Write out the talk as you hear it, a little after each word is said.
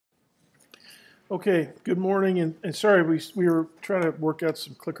Okay, good morning, and sorry, we were trying to work out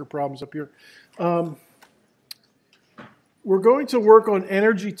some clicker problems up here. Um, we're going to work on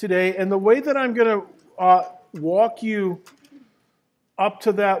energy today, and the way that I'm going to walk you up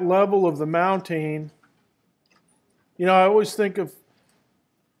to that level of the mountain, I always think of,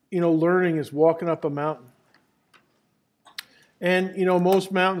 learning as walking up a mountain. And,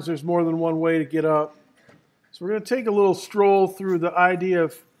 most mountains, there's more than one way to get up. So we're going to take a little stroll through the idea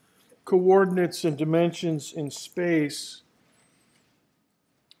of coordinates and dimensions in space.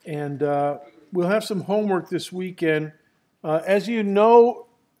 And we'll have some homework this weekend. As you know,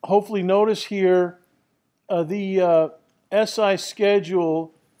 hopefully notice here, the SI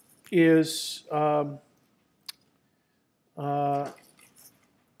schedule is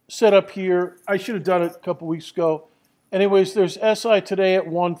set up here. I should have done it a couple weeks ago. Anyways, there's SI today at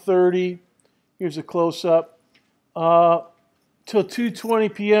 1:30. Here's a close-up. Till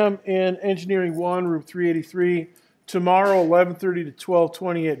 2:20 p.m. in Engineering 1, room 383. Tomorrow, 11:30 to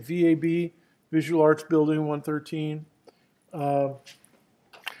 12:20 at VAB, Visual Arts Building 113. I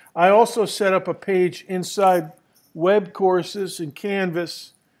also set up a page inside web courses in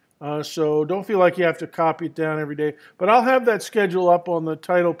Canvas, so don't feel like you have to copy it down every day. But I'll have that schedule up on the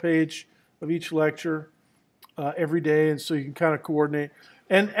title page of each lecture every day, and so you can kind of coordinate.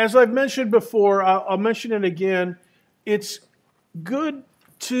 And as I've mentioned before, I'll mention it again, it's good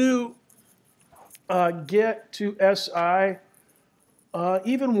to get to SI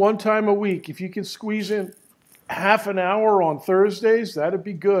even one time a week. If you can squeeze in half an hour on Thursdays, that'd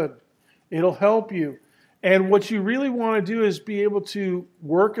be good. It'll help you. And what you really want to do is be able to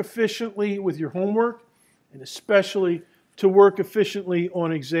work efficiently with your homework, and especially to work efficiently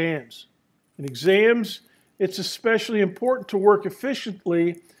on exams. In exams, it's especially important to work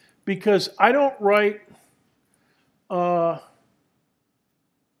efficiently because I don't write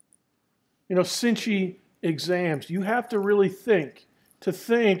cinchy exams. You have to really think. To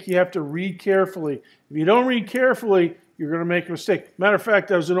think, you have to read carefully. If you don't read carefully, you're going to make a mistake. Matter of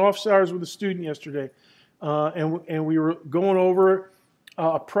fact, I was in office hours with a student yesterday, and we were going over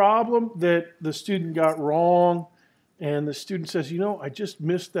a problem that the student got wrong, and the student says, I just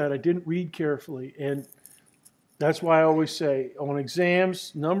missed that. I didn't read carefully. And that's why I always say, on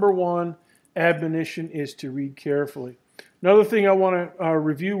exams, number one admonition is to read carefully. Another thing I want to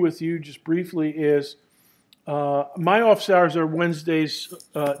review with you just briefly is my office hours are Wednesdays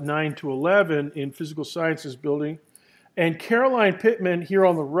 9 to 11 in Physical Sciences Building. And Caroline Pittman here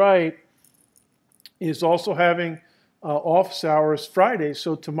on the right is also having office hours Friday.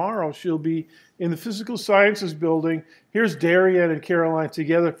 So tomorrow she'll be in the Physical Sciences Building. Here's Darian and Caroline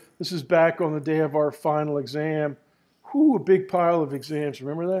together. This is back on the day of our final exam. Whew, a big pile of exams.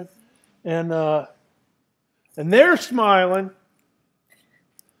 Remember that? And they're smiling.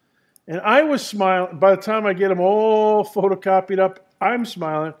 And I was smiling. By the time I get them all photocopied up, I'm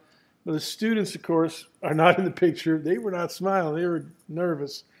smiling. But the students, of course, are not in the picture. They were not smiling. They were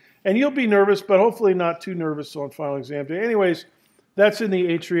nervous. And you'll be nervous, but hopefully not too nervous on final exam day. Anyways, that's in the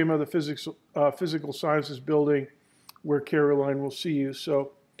atrium of the Physical Sciences Building where Caroline will see you.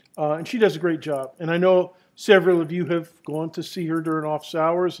 So, and she does a great job. And I know several of you have gone to see her during office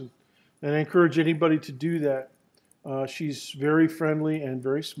hours, and I encourage anybody to do that. She's very friendly and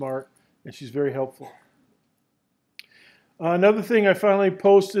very smart, and she's very helpful. Another thing, I finally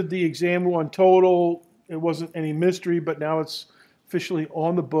posted the Exam 1 total. It wasn't any mystery, but now it's officially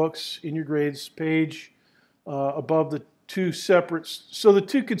on the books in your grades page above the two separate. So the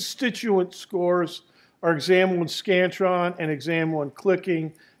two constituent scores are Exam 1 Scantron and Exam 1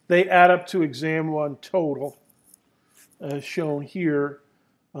 Clicking. They add up to Exam 1 total, as shown here.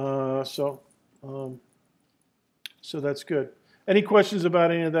 So that's good. Any questions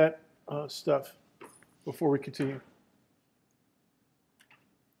about any of that stuff before we continue?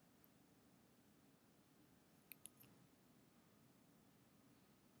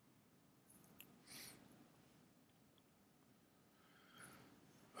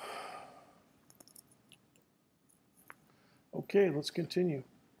 Okay, let's continue.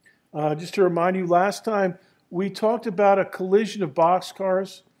 Just to remind you, last time we talked about a collision of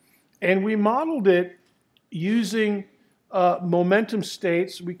boxcars, and we modeled it using momentum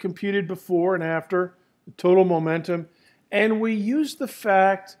states. We computed before and after the total momentum, and we used the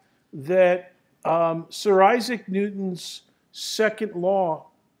fact that Sir Isaac Newton's second law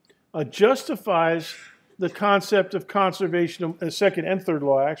justifies the concept of conservation of second and third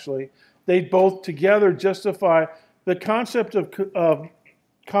law, actually. They both together justify the concept of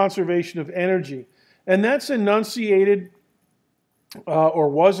conservation of energy. And that's enunciated or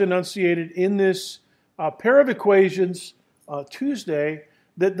was enunciated in this pair of equations Tuesday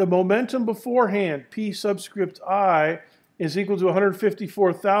that the momentum beforehand, P subscript I, is equal to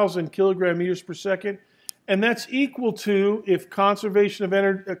 154,000 kilogram meters per second. And that's equal to, if conservation of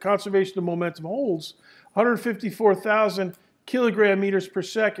energy, conservation of momentum holds, 154,000 kilogram meters per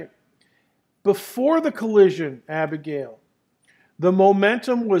second. Before the collision, Abigail, the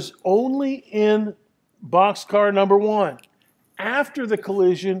momentum was only in boxcar number 1. After the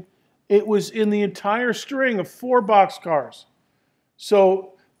collision, it was in the entire string of 4 boxcars.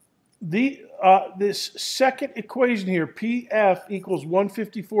 So this second equation here, PF equals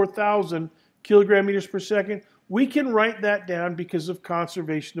 154,000 kilogram meters per second, we can write that down because of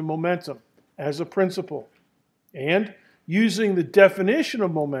conservation of momentum as a principle. And using the definition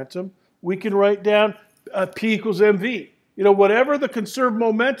of momentum, we can write down P equals mv. You know, whatever the conserved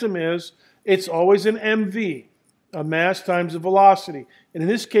momentum is, it's always an mv, a mass times a velocity. And in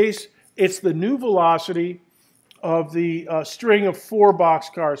this case, it's the new velocity of the string of 4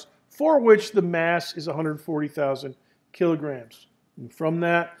 boxcars, for which the mass is 140,000 kilograms. And from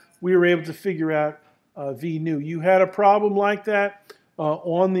that, we were able to figure out V nu. You had a problem like that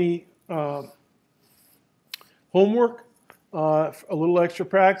on the homework, a little extra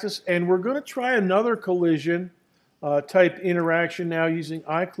practice, and we're going to try another collision type interaction now using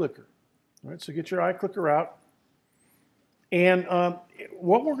iClicker. All right, so get your iClicker out. And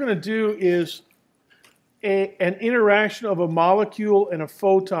what we're going to do is an interaction of a molecule and a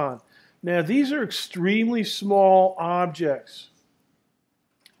photon. Now, these are extremely small objects.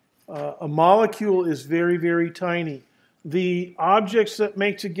 A molecule is very, very tiny. The objects that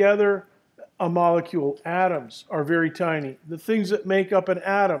make together a molecule, atoms, are very tiny. The things that make up an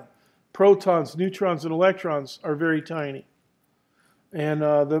atom, protons, neutrons, and electrons, are very tiny. And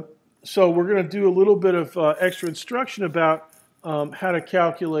so we're going to do a little bit of extra instruction about how to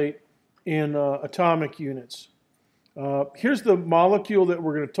calculate in atomic units. Here's the molecule that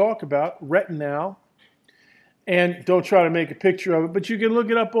we're going to talk about, retinal. And don't try to make a picture of it, but you can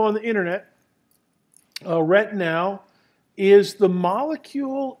look it up on the internet. Retinal is the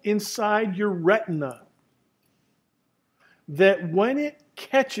molecule inside your retina that when it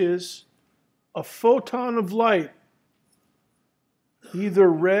catches a photon of light, either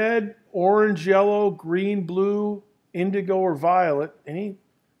red, orange, yellow, green, blue, indigo, or violet, any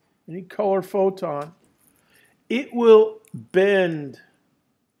color photon, it will bend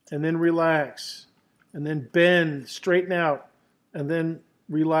and then relax, and then bend, straighten out, and then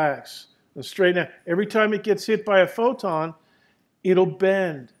relax, and straighten out. Every time it gets hit by a photon, it'll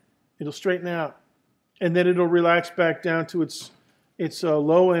bend, it'll straighten out, and then it'll relax back down to its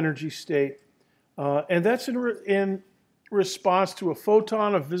low energy state. And that's in response to a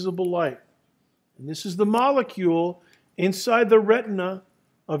photon of visible light. And this is the molecule inside the retina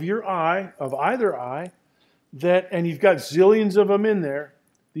of your eye, of either eye, and you've got zillions of them in there.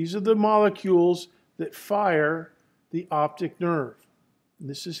 These are the molecules that fire the optic nerve. And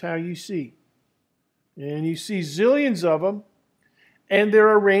this is how you see. And you see zillions of them, and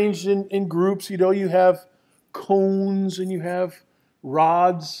they're arranged in groups. You know, you have cones and you have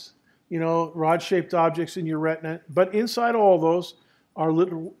rods, you know, rod-shaped objects in your retina. But inside all those are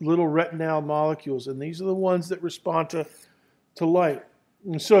little retinal molecules, and these are the ones that respond to light.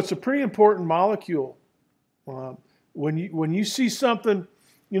 And so it's a pretty important molecule. When you see something,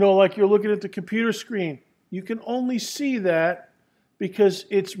 you know, like you're looking at the computer screen, you can only see that because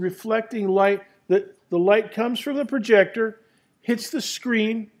it's reflecting light. The light comes from the projector, hits the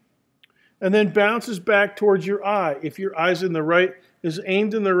screen, and then bounces back towards your eye. If your eye's is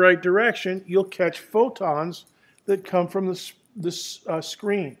aimed in the right direction, you'll catch photons that come from this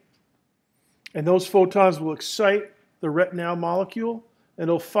screen. And those photons will excite the retinal molecule, and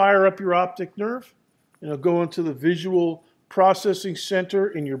it'll fire up your optic nerve, and it'll go into the visual processing center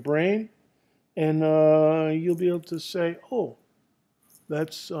in your brain, and you'll be able to say, oh,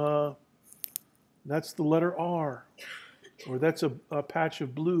 that's the letter R, or that's a patch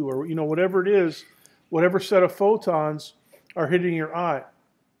of blue, or you know, whatever it is, whatever set of photons are hitting your eye.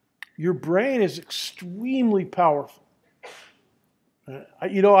 Your brain is extremely powerful.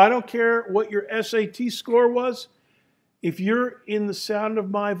 You know, I don't care what your SAT score was. If you're in the sound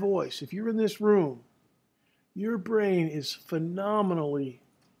of my voice, if you're in this room, your brain is phenomenally,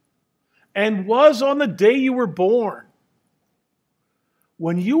 and was on the day you were born.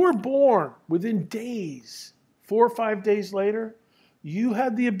 When you were born, within days, 4 or 5 days later, you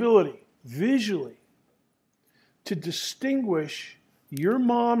had the ability, visually, to distinguish your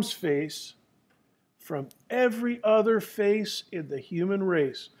mom's face from every other face in the human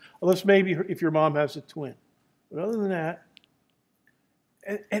race. Unless maybe if your mom has a twin. But other than that,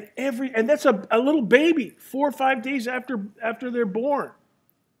 and that's a little baby, 4 or 5 days after they're born.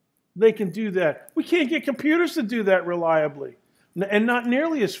 They can do that. We can't get computers to do that reliably, and not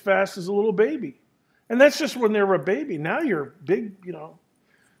nearly as fast as a little baby. And that's just when they were a baby. Now you're big,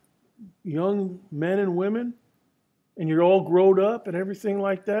 young men and women, and you're all grown up and everything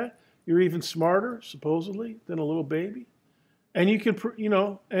like that. You're even smarter, supposedly, than a little baby. And you can,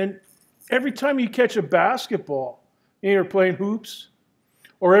 and every time you catch a basketball, you're playing hoops,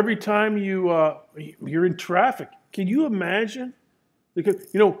 or every time you're in traffic, can you imagine? Because,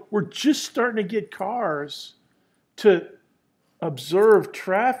 we're just starting to get cars to observe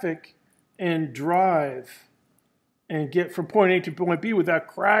traffic and drive and get from point A to point B without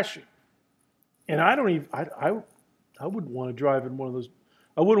crashing. And I wouldn't want to drive in one of those.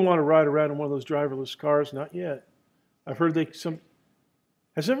 I wouldn't want to ride around in one of those driverless cars. Not yet. I've heard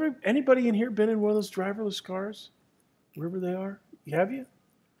has anybody in here been in one of those driverless cars, wherever they are? Have you?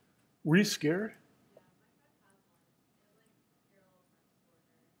 Were you scared?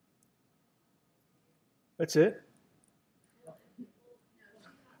 That's it?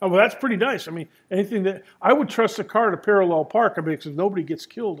 Oh, well, that's pretty nice. I mean, anything that I would trust a car to parallel park, because nobody gets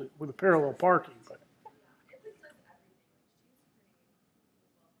killed with a parallel parking. But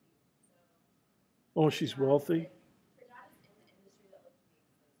oh, she's wealthy.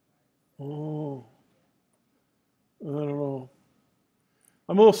 Oh, I don't know.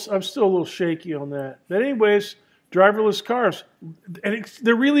 I'm still a little shaky on that. But anyways, driverless cars, and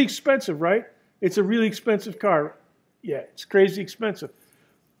they're really expensive, right? It's a really expensive car. Yeah, it's crazy expensive.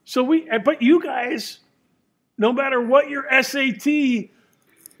 But you guys, no matter what your SAT,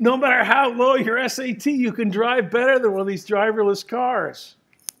 no matter how low your SAT, you can drive better than one of these driverless cars.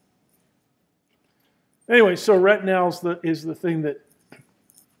 Anyway, so retinal is the thing that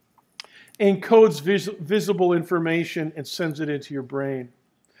encodes visible information and sends it into your brain.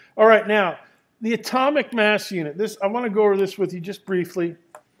 All right, now, the atomic mass unit. I want to go over this with you just briefly.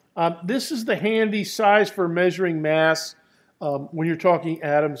 This is the handy size for measuring mass when you're talking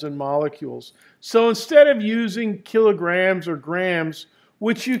atoms and molecules. So instead of using kilograms or grams,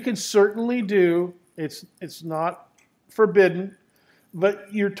 which you can certainly do, it's not forbidden,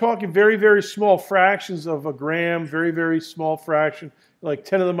 but you're talking very, very small fractions of a gram, very, very small fraction, like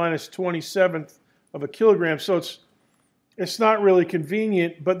 10 to the minus 27th of a kilogram. So it's not really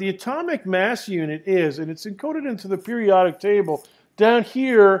convenient, but the atomic mass unit is, and it's encoded into the periodic table. Down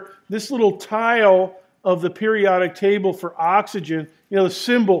here, this little tile of the periodic table for oxygen, the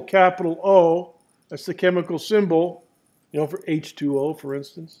symbol capital O, that's the chemical symbol, for H2O, for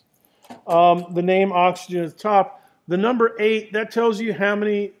instance. The name oxygen at the top. The number 8, that tells you how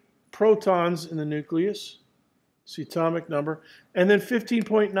many protons in the nucleus. It's the atomic number. And then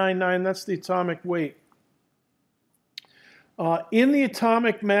 15.99, that's the atomic weight. In the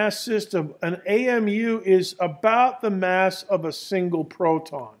atomic mass system, an AMU is about the mass of a single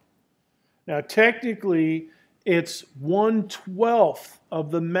proton. Now, technically, it's 1/12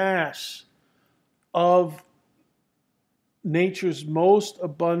 of the mass of nature's most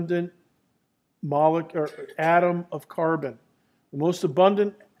abundant atom of carbon. The most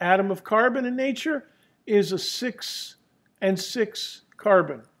abundant atom of carbon in nature is a 6 and 6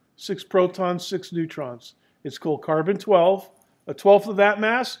 carbon. 6 protons, 6 neutrons. It's called carbon-12. A 12th of that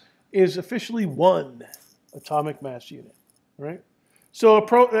mass is officially 1 atomic mass unit, right? So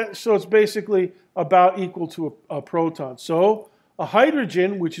it's basically about equal to a proton. So a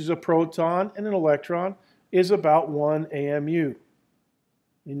hydrogen, which is a proton and an electron, is about 1 AMU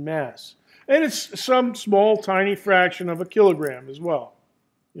in mass. And it's some small, tiny fraction of a kilogram as well.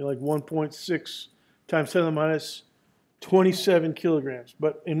 Like 1.6 times 10 to the minus 27 kilograms.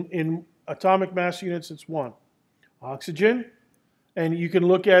 But in atomic mass units, it's 1. Oxygen, and you can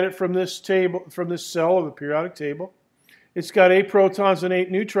look at it from this table, from this cell of the periodic table. It's got 8 protons and 8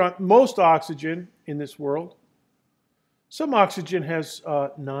 neutrons. Most oxygen in this world. Some oxygen has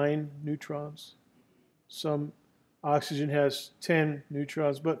 9 neutrons. Some oxygen has 10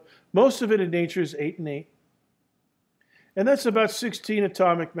 neutrons, but most of it in nature is 8 and 8. And that's about 16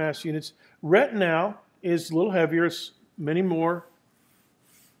 atomic mass units. Retinal is a little heavier. It's many more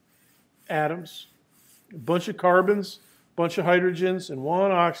atoms, a bunch of carbons, a bunch of hydrogens, and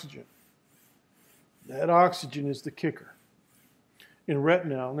 1 oxygen. That oxygen is the kicker in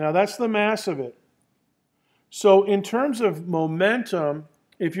retinal. Now, that's the mass of it. So in terms of momentum,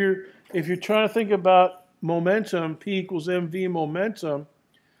 if you're trying to think about momentum, P equals mv momentum,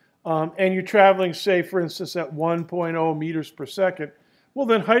 and you're traveling, say, for instance, at 1.0 meters per second, well,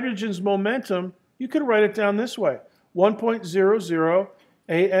 then hydrogen's momentum, you could write it down this way, 1.00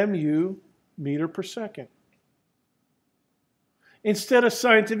 AMU meter per second. Instead of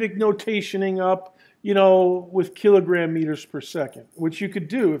scientific notationing up, with kilogram meters per second, which you could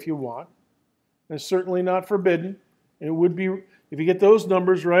do if you want. It's certainly not forbidden. It would be, if you get those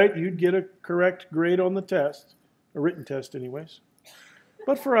numbers right, you'd get a correct grade on the test, a written test anyways.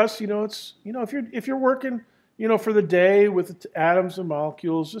 But for us, it's, if you're working, for the day with atoms and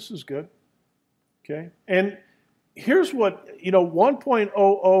molecules, this is good. Okay? And here's what,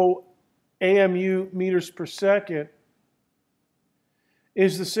 1.00 AMU meters per second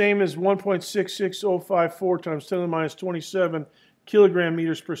is the same as 1.66054 times 10 to the minus 27 kilogram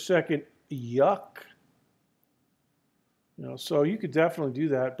meters per second. Yuck. So you could definitely do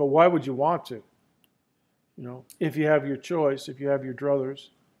that, but why would you want to? If you have your choice, if you have your druthers,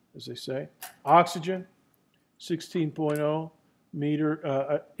 as they say. Oxygen, 16.0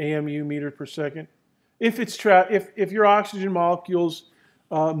 AMU meter per second. If your oxygen molecules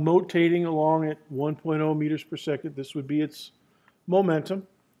rotating along at 1.0 meters per second, this would be its momentum.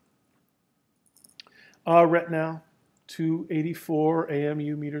 Retinal, 284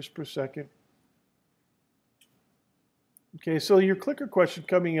 AMU meters per second. Okay, so your clicker question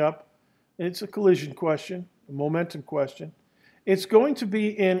coming up, and it's a collision question, a momentum question. It's going to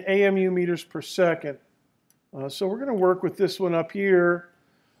be in AMU meters per second. So we're going to work with this one up here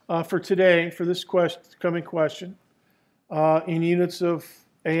for today, for this coming question, in units of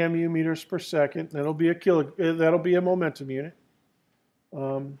AMU meters per second. That'll be a momentum unit.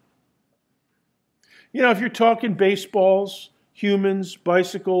 If you're talking baseballs, humans,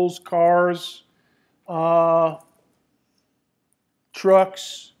 bicycles, cars,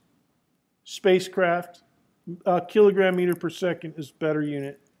 trucks, spacecraft, kilogram meter per second is better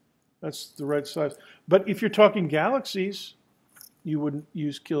unit. That's the right size. But if you're talking galaxies, you wouldn't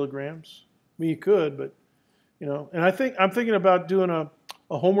use kilograms. I mean, you could, but and I'm thinking about doing a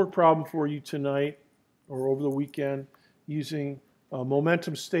homework problem for you tonight or over the weekend using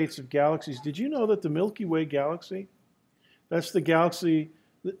momentum states of galaxies. Did you know that the Milky Way galaxy, that's the galaxy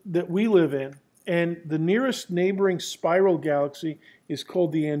that we live in, and the nearest neighboring spiral galaxy is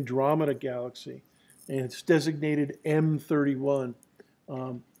called the Andromeda galaxy, and it's designated M31.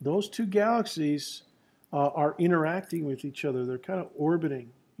 Those two galaxies are interacting with each other. They're kind of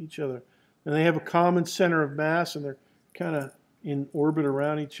orbiting each other, and they have a common center of mass, and they're kind of in orbit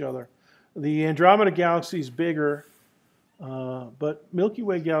around each other. The Andromeda galaxy is bigger, but Milky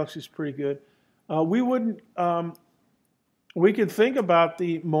Way galaxy is pretty good. We can think about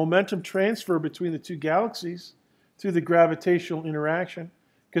the momentum transfer between the two galaxies through the gravitational interaction,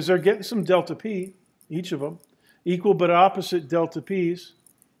 because they're getting some delta P, each of them, equal but opposite delta P's,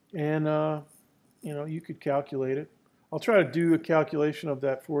 and you could calculate it. I'll try to do a calculation of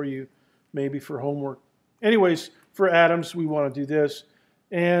that for you, maybe for homework. Anyways, for atoms, we want to do this.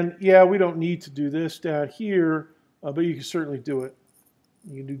 And yeah, we don't need to do this down here, but you can certainly do it.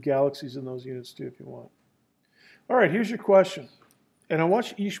 You can do galaxies in those units too if you want. All right, here's your question. And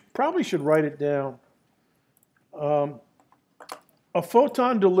you probably should write it down. A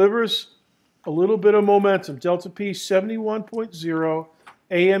photon delivers a little bit of momentum, delta P 71.0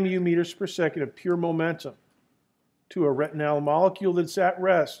 AMU meters per second of pure momentum to a retinal molecule that's at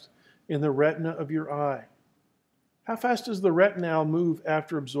rest in the retina of your eye. How fast does the retinal move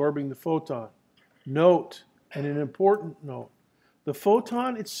after absorbing the photon? Note, and an important note, the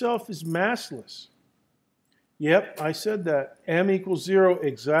photon itself is massless. Yep, I said that. M equals 0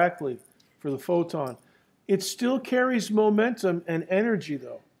 exactly for the photon. It still carries momentum and energy,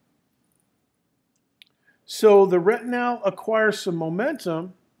 though. So the retinal acquires some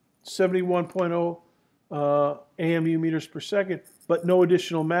momentum, 71.0 AMU meters per second, but no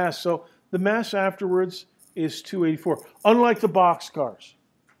additional mass. So the mass afterwards is 284, unlike the boxcars.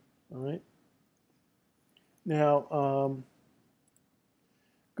 All right. Now,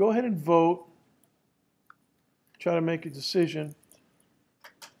 go ahead and vote. Try to make a decision.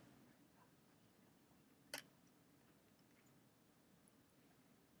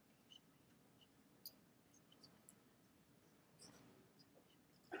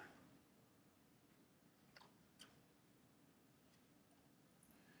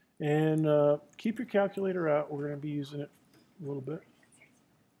 And keep your calculator out. We're going to be using it a little bit.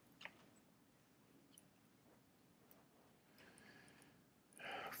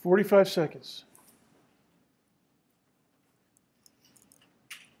 "45 seconds.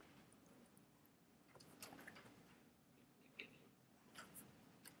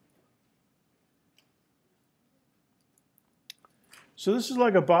 So this is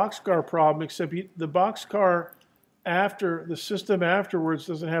like a boxcar problem, except the boxcar the system afterwards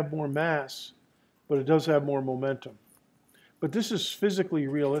doesn't have more mass, but it does have more momentum. But this is physically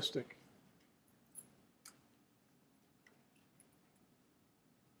realistic.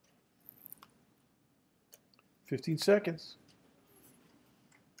 15 seconds.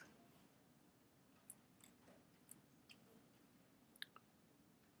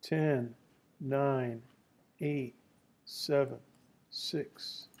 Ten, 9, 8, 7,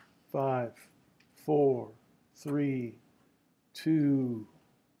 6, 5, 4, 3, 2,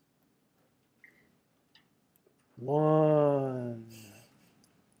 1,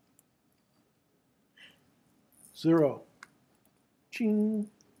 0. Ching.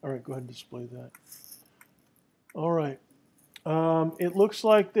 All right, go ahead and display that. All right. It looks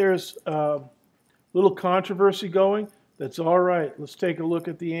like there's a little controversy going. That's all right. Let's take a look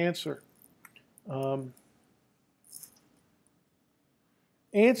at the answer.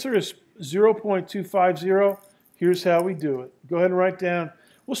 Answer is 0.250. Here's how we do it. Go ahead and write down.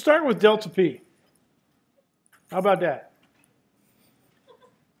 We'll start with delta P. How about that?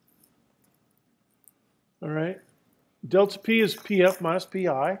 All right. Delta P is PF minus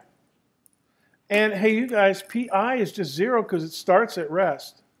PI. And hey, you guys, PI is just 0 because it starts at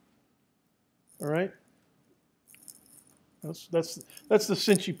rest. All right. That's the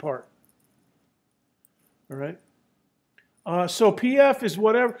cinchy part. All right. So PF is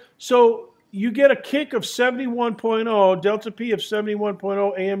whatever. So you get a kick of 71.0, delta P of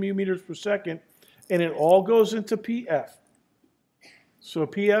 71.0 AMU meters per second, and it all goes into PF. So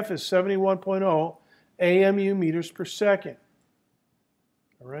PF is 71.0 AMU meters per second.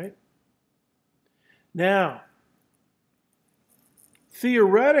 All right. Now,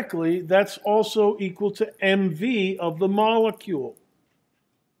 theoretically, that's also equal to mv of the molecule.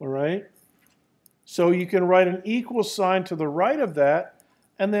 All right? So you can write an equal sign to the right of that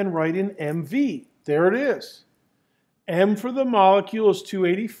and then write in mv. There it is. M for the molecule is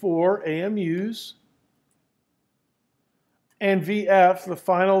 284 AMUs. And VF, the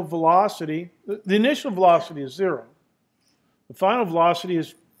final velocity, the initial velocity is 0. The final velocity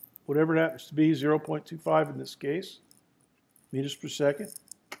is whatever it happens to be, 0.25 in this case, meters per second.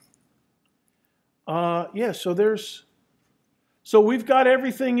 Yeah, so we've got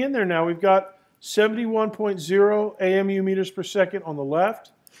everything in there now. We've got 71.0 AMU meters per second on the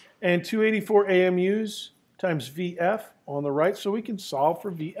left and 284 AMUs times VF on the right, so we can solve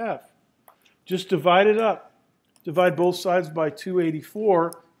for VF. Just divide it up. Divide both sides by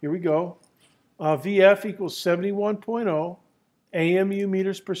 284. Here we go. VF equals 71.0 AMU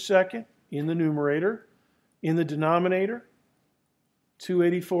meters per second in the numerator. In the denominator,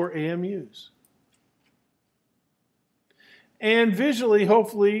 284 AMUs. And visually,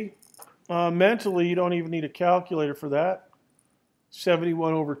 hopefully, mentally, you don't even need a calculator for that.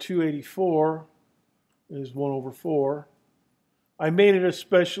 71 over 284 is 1 over 4. I made it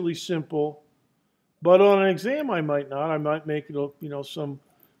especially simple. But on an exam, I might not. I might make it, like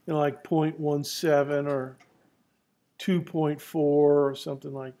 0.17 or 2.4 or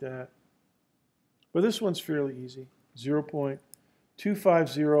something like that. But this one's fairly easy,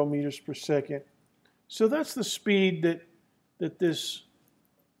 0.250 meters per second. So that's the speed that this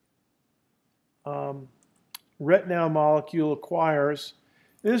retinal molecule acquires.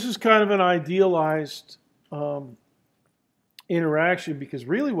 And this is kind of an idealized interaction because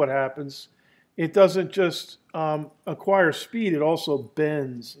really what happens, it doesn't just acquire speed, it also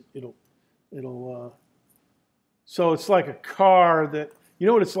bends. So it's like a car that, you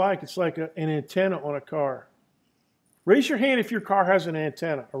know what it's like? It's like an antenna on a car. Raise your hand if your car has an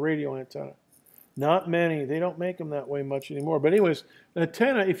antenna, a radio antenna. Not many. They don't make them that way much anymore. But anyways, an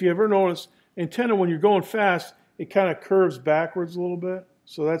antenna, if you ever notice, antenna, when you're going fast, it kind of curves backwards a little bit.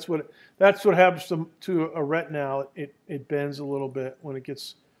 So that's what happens to a retinal. It bends a little bit when it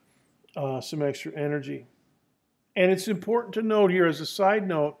gets some extra energy. And it's important to note here as a side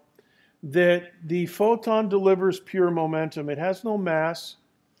note that the photon delivers pure momentum. It has no mass,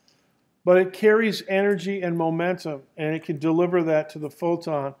 but it carries energy and momentum, and it can deliver that to the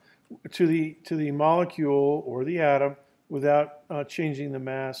photon, to the molecule or the atom without changing the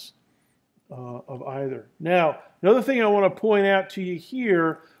mass of either. Now, another thing I want to point out to you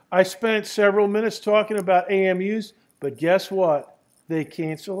here, I spent several minutes talking about AMUs, but guess what? They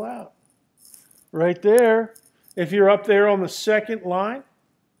cancel out. Right there, if you're up there on the second line,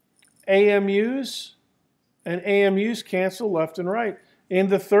 AMUs and AMUs cancel left and right. In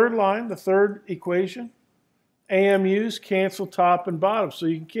the third line, the third equation, AMUs cancel top and bottom. So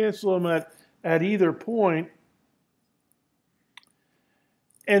you can cancel them at either point.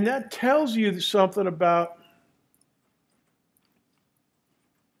 And that tells you something about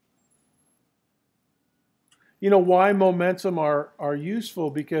why momentum are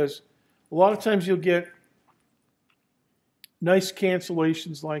useful, because a lot of times you'll get nice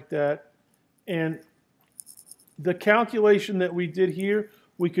cancellations like that. And the calculation that we did here,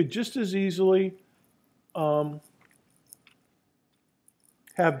 we could just as easily have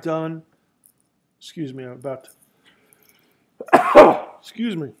done, excuse me, I'm about to,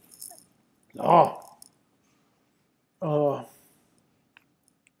 excuse me. Oh,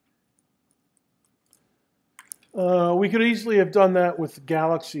 we could easily have done that with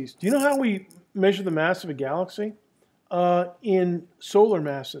galaxies. Do you know how we measure the mass of a galaxy? In solar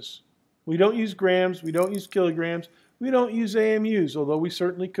masses. We don't use grams, we don't use kilograms, we don't use AMUs, although we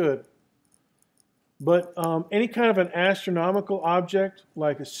certainly could. But any kind of an astronomical object,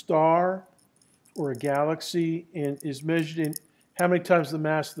 like a star or a galaxy, is measured in how many times the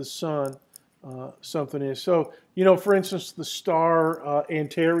mass of the sun something is. So, you know, for instance, the star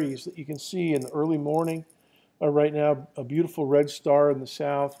Antares that you can see in the early morning right now, a beautiful red star in the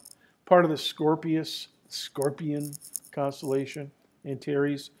south, part of the Scorpion constellation,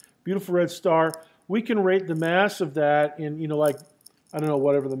 Antares, beautiful red star. We can rate the mass of that in, you know, like, I don't know,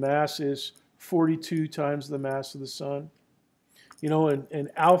 whatever the mass is, 42 times the mass of the sun. You know,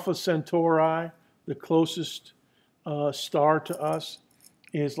 and Alpha Centauri, the closest star to us,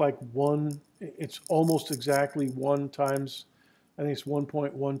 is like it's almost exactly 1 times, I think it's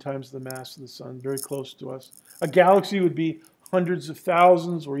 1.1 times the mass of the sun, very close to us. A galaxy would be hundreds of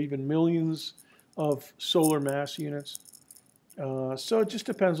thousands or even millions of solar mass units. So it just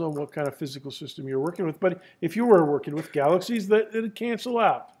depends on what kind of physical system you're working with. But if you were working with galaxies, that it'd cancel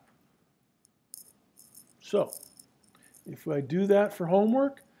out. So if I do that for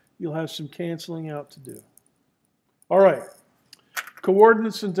homework, you'll have some canceling out to do. All right.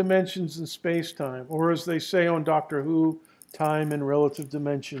 Coordinates and dimensions in space-time, or as they say on Doctor Who, time and relative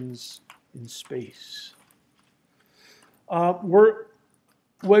dimensions in space.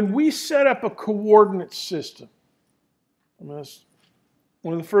 When we set up a coordinate system, and that's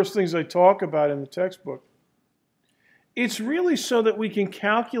one of the first things I talk about in the textbook, it's really so that we can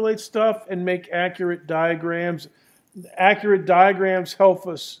calculate stuff and make accurate diagrams. Accurate diagrams help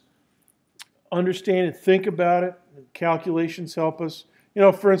us understand and think about it. Calculations help us. You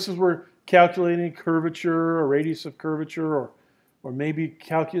know, for instance, we're calculating curvature or radius of curvature, or maybe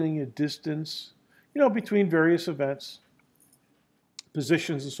calculating a distance, you know, between various events,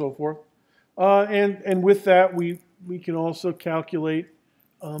 positions and so forth. And with that, we can also calculate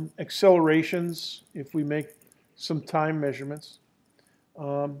accelerations if we make some time measurements.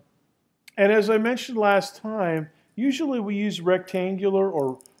 And as I mentioned last time, usually we use rectangular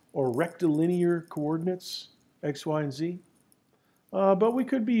or rectilinear coordinates, x, y, and z. But we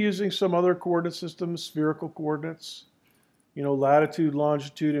could be using some other coordinate systems, spherical coordinates, you know, latitude,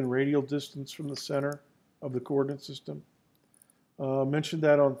 longitude, and radial distance from the center of the coordinate system. Mentioned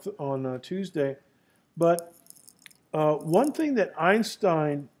that on Tuesday. But one thing that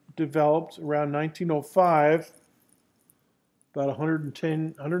Einstein developed around 1905, about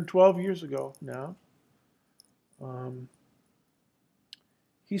 112 years ago now,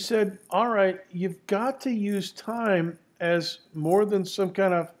 he said, all right, you've got to use time as more than some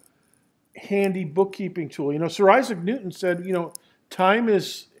kind of handy bookkeeping tool. You know, Sir Isaac Newton said, you know, time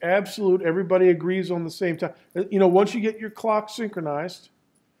is absolute. Everybody agrees on the same time. You know, once you get your clock synchronized,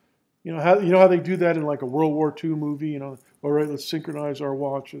 you know how they do that in like a World War II movie, you know, all right, let's synchronize our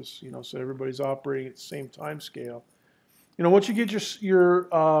watches, you know, so everybody's operating at the same time scale. You know, once you get your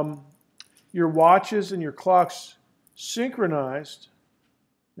watches and your clocks synchronized,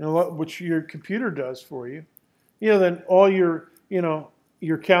 you know, which your computer does for you, you know, then all your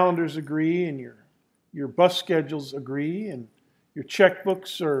calendars agree, and your bus schedules agree, and your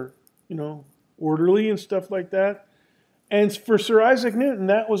checkbooks are, you know, orderly and stuff like that. And for Sir Isaac Newton,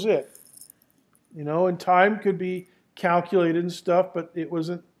 that was it. You know, and time could be calculated and stuff, but there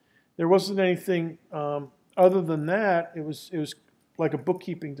wasn't anything other than that. It was like a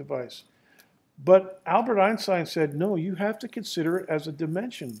bookkeeping device. But Albert Einstein said, no, you have to consider it as a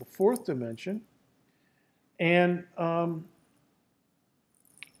dimension, the fourth dimension. And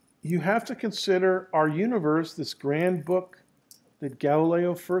you have to consider our universe, this grand book that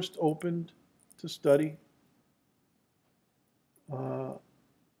Galileo first opened to study,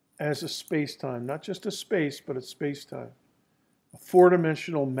 as a space-time, not just a space, but a space-time, a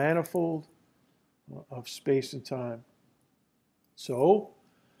four-dimensional manifold of space and time. So,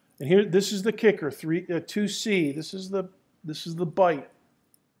 and here, this is the kicker, 2C. This is the bite.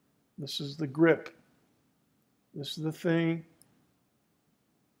 This is the grip. This is the thing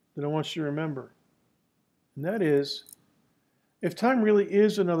that I want you to remember. And that is, if time really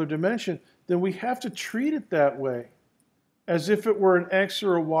is another dimension, then we have to treat it that way, as if it were an X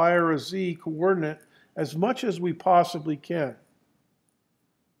or a Y or a Z coordinate, as much as we possibly can.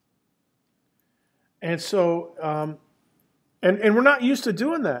 And so And we're not used to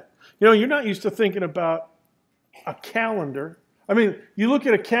doing that. You know, you're not used to thinking about a calendar. I mean, you look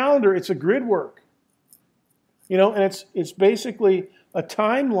at a calendar, it's a grid work. You know, and it's basically a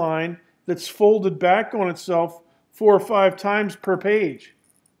timeline that's folded back on itself 4 or 5 times per page.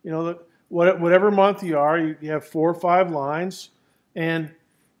 You know, whatever month you are, you have 4 or 5 lines, and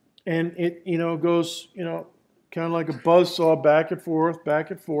it, you know, goes, you know, kind of like a buzzsaw back and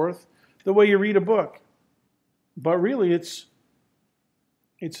forth, the way you read a book. But really, it's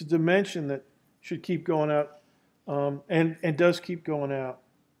a dimension that should keep going out, and does keep going out.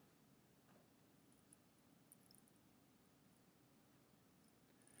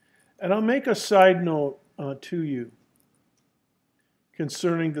 And I'll make a side note to you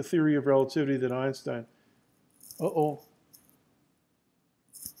concerning the theory of relativity that Einstein. Uh-oh.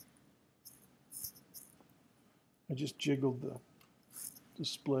 I just jiggled the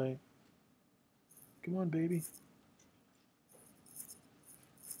display. Come on, baby.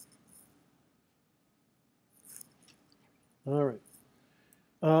 All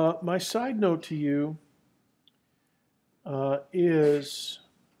right. My side note to you is,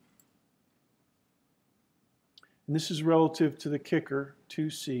 and this is relative to the kicker,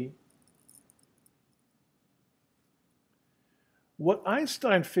 2C. What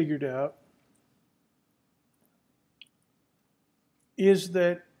Einstein figured out is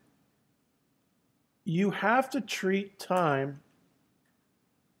that you have to treat time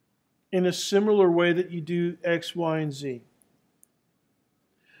in a similar way that you do X, Y, and Z.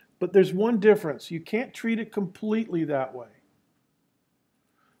 But there's one difference. You can't treat it completely that way.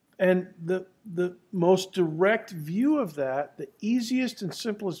 And the most direct view of that, the easiest and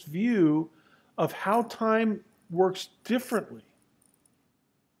simplest view of how time works differently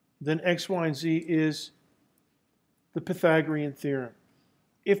than X, Y, and Z is the Pythagorean theorem.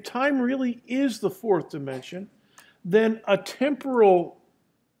 If time really is the 4th dimension, then a temporal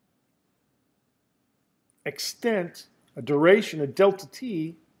extent, a duration, a delta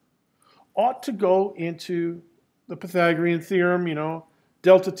t, ought to go into the Pythagorean theorem, you know,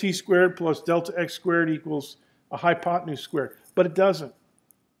 delta t squared plus delta x squared equals a hypotenuse squared. But it doesn't.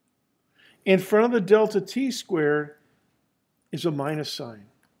 In front of the delta t squared is a minus sign.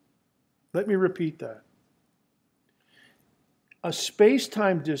 Let me repeat that. A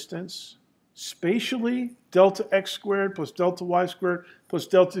space-time distance, spatially, delta x squared plus delta y squared plus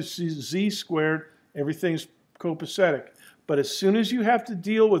delta z squared, everything's copacetic. But as soon as you have to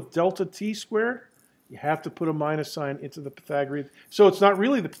deal with delta t squared, you have to put a minus sign into the Pythagorean. So it's not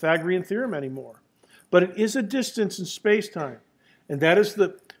really the Pythagorean theorem anymore. But it is a distance in space-time. And that is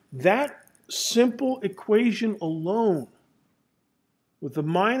that simple equation alone, with the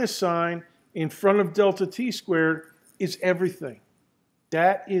minus sign in front of delta t squared, is everything.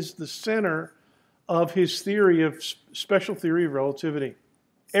 That is the center of his theory of special theory of relativity.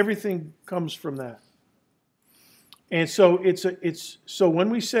 Everything comes from that. And so so when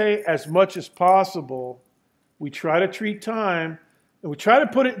we say as much as possible, we try to treat time and we try to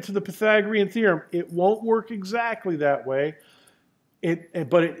put it into the Pythagorean theorem. It won't work exactly that way.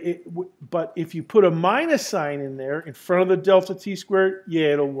 But if you put a minus sign in there in front of the delta t squared, yeah,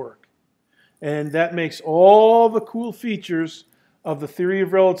 it'll work. And that makes all the cool features of the theory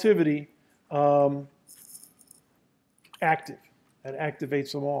of relativity active. That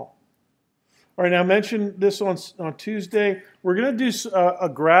activates them all. All right, now I mentioned this on Tuesday. We're going to do a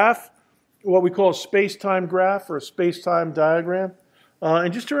graph, what we call a space-time graph or a space-time diagram.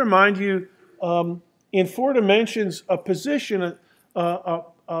 And just to remind you, in 4 dimensions, a position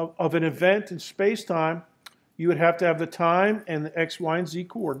of an event in space-time, you would have to have the time and the x, y, and z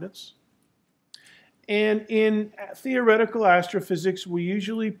coordinates. And in theoretical astrophysics, we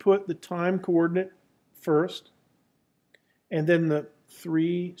usually put the time coordinate first, and then the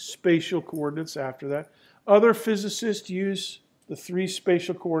 3 spatial coordinates after that. Other physicists use the 3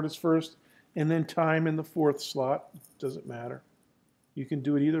 spatial coordinates first, and then time in the 4th slot. Doesn't matter. You can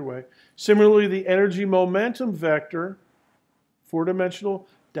do it either way. Similarly, the energy momentum vector, 4-dimensional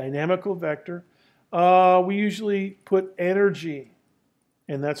dynamical vector, we usually put energy,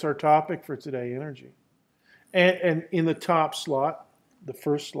 and that's our topic for today, energy. And in the top slot, the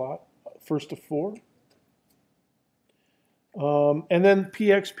first slot, first of 4. And then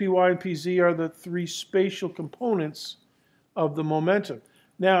px, py, and pz are the 3 spatial components of the momentum.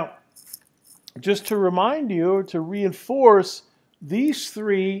 Now, just to remind you, to reinforce, these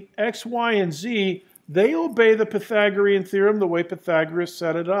 3, x, y, and z, they obey the Pythagorean theorem the way Pythagoras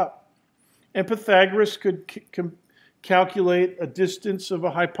set it up. And Pythagoras could calculate a distance of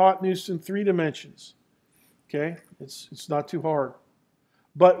a hypotenuse in 3 dimensions. Okay, it's not too hard.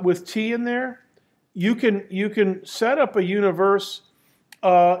 But with t in there, you can set up a universe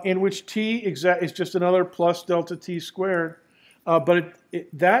in which t is just another plus delta t squared, but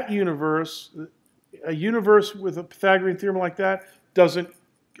that universe, a universe with a Pythagorean theorem like that, doesn't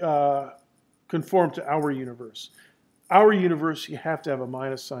conform to our universe. Our universe, you have to have a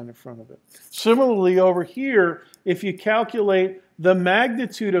minus sign in front of it. Similarly, over here, if you calculate the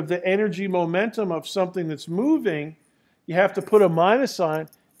magnitude of the energy momentum of something that's moving, you have to put a minus sign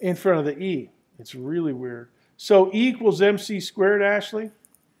in front of the E. It's really weird. So E equals mc squared, Ashley.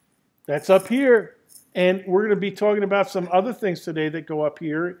 That's up here. And we're going to be talking about some other things today that go up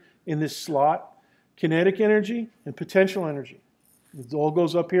here in this slot. Kinetic energy and potential energy. It all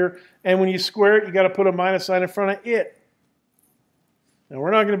goes up here. And when you square it, you got to put a minus sign in front of it. Now,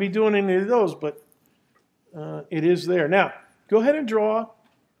 we're not going to be doing any of those, but it is there. Now, go ahead and draw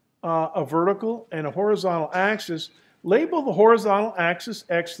a vertical and a horizontal axis. Label the horizontal axis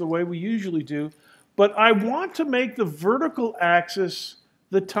X the way we usually do, but I want to make the vertical axis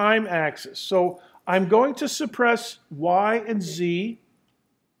the time axis. So I'm going to suppress Y and Z,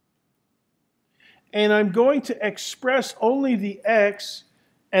 and I'm going to express only the X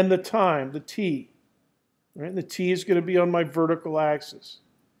and the time, the T. Right? The T is going to be on my vertical axis.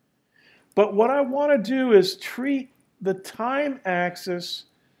 But what I want to do is treat the time axis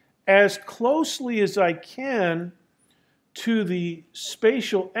as closely as I can to the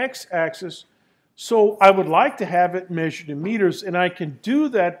spatial x-axis. So I would like to have it measured in meters, and I can do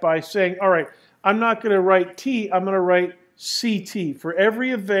that by saying, all right, I'm not going to write t, I'm going to write ct. For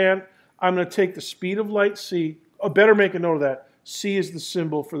every event, I'm going to take the speed of light c. Oh, better make a note of that. C is the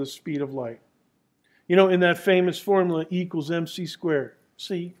symbol for the speed of light. You know, in that famous formula, E equals mc squared.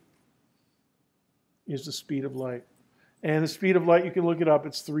 C is the speed of light. And the speed of light, you can look it up.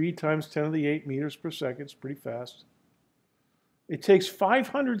 It's 3 times 10 to the 8 meters per second. It's pretty fast. It takes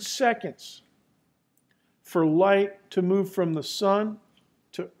 500 seconds for light to move from the sun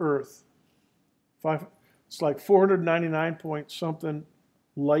to Earth. It's like 499 point something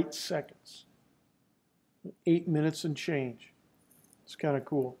light seconds. 8 minutes and change. It's kind of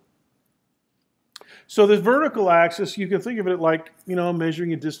cool. So the vertical axis, you can think of it like, you know,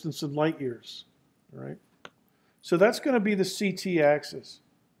 measuring a distance in light years. All right? So that's going to be the CT axis.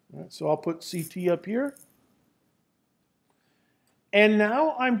 All right? So I'll put CT up here. And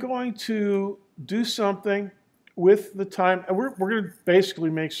now I'm going to do something with the time. We're going to basically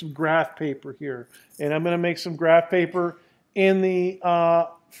make some graph paper here. And I'm going to make some graph paper in the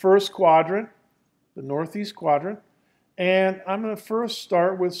first quadrant, the northeast quadrant. And I'm going to first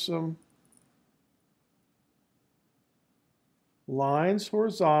start with some lines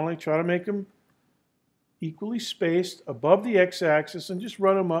horizontally, try to make them equally spaced above the x-axis, and just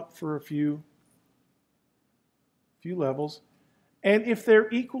run them up for a few levels. And if they're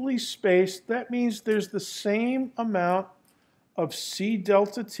equally spaced, that means there's the same amount of c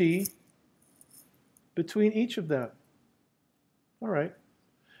delta t between each of them. All right.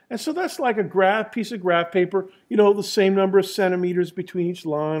 And so that's like a piece of graph paper, you know, the same number of centimeters between each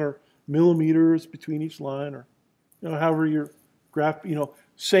line, or millimeters between each line, or, you know, however your graph, you know,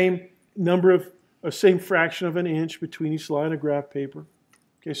 same number of, same fraction of an inch between each line of graph paper.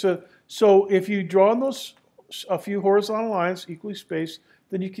 Okay, so if you draw on those a few horizontal lines equally spaced,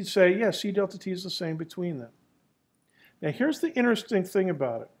 then you can say, yeah, c delta t is the same between them. Now here's the interesting thing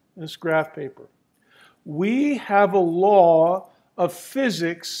about it, this graph paper. We have a law of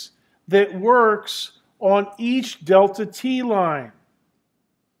physics that works on each delta t line.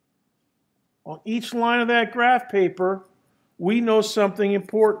 On each line of that graph paper, we know something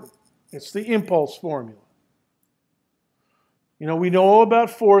important. It's the impulse formula. You know, we know all about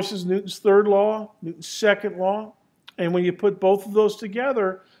forces, Newton's third law, Newton's second law. And when you put both of those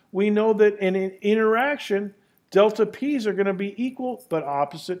together, we know that in an interaction, delta p's are going to be equal but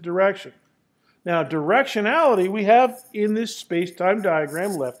opposite direction. Now, directionality we have in this space-time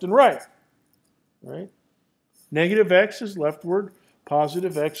diagram left and right. Right? Negative x is leftward,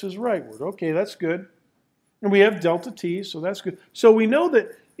 positive x is rightward. Okay, that's good. And we have delta t, so that's good. So we know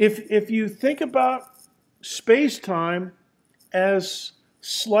that if you think about space-time as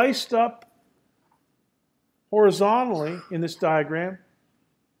sliced up horizontally in this diagram,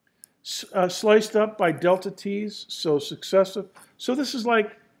 sliced up by delta t's, so successive. So this is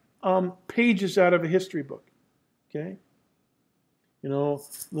like pages out of a history book. Okay? You know,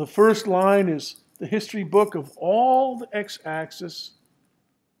 the first line is the history book of all the x-axis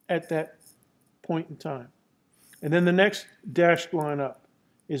at that point in time. And then the next dashed line up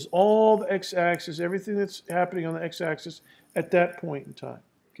is all the x-axis, everything that's happening on the x-axis at that point in time.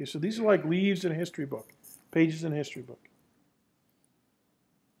 Okay, so these are like leaves in a history book, pages in a history book.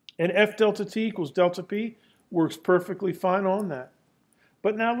 And F delta T equals delta P works perfectly fine on that.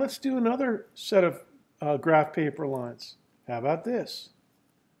 But now let's do another set of graph paper lines. How about this?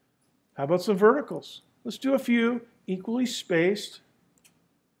 How about some verticals? Let's do a few equally spaced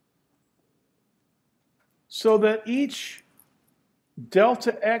so that each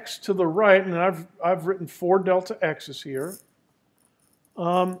delta x to the right, and I've written 4 delta x's here,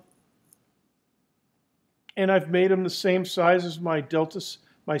 and I've made them the same size as my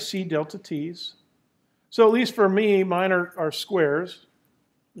C delta t's. So at least for me, mine are squares.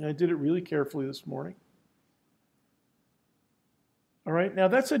 And I did it really carefully this morning. All right, now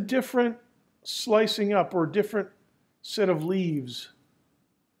that's a different slicing up or a different set of leaves.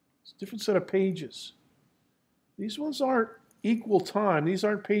 It's a different set of pages. These ones aren't equal time. These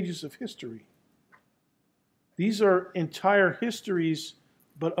aren't pages of history. These are entire histories,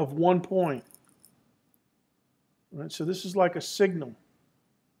 but of one point. All right, so this is like a signal.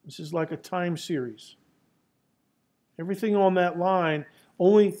 This is like a time series. Everything on that line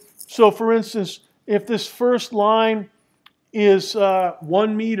only, so for instance, if this first line is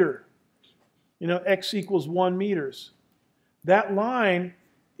 1 meter, x equals 1 meters, that line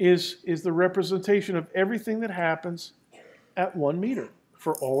is the representation of everything that happens at 1 meter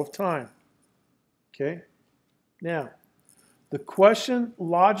for all of time. Okay? Now, the question,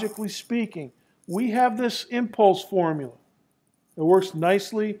 logically speaking, we have this impulse formula. It works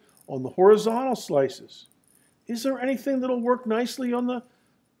nicely on the horizontal slices. Is there anything that'll work nicely on the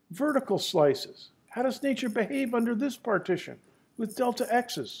vertical slices? How does nature behave under this partition with delta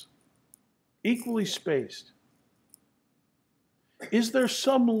x's, equally spaced? Is there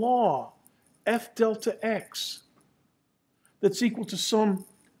some law, F delta x, that's equal to some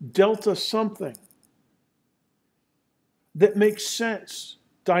delta something that makes sense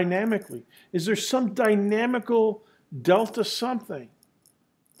dynamically? Is there some dynamical delta something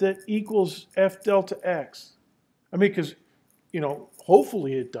that equals F delta x? I mean, because,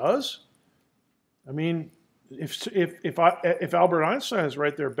 hopefully it does. I mean, if Albert Einstein is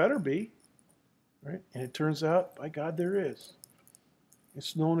right, there better be, right? And it turns out, by God, there is.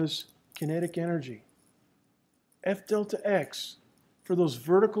 It's known as kinetic energy. F delta x for those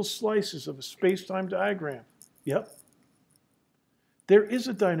vertical slices of a space-time diagram. Yep. There is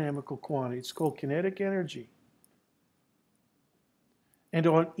a dynamical quantity. It's called kinetic energy. And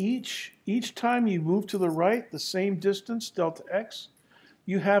on each time you move to the right, the same distance, delta x,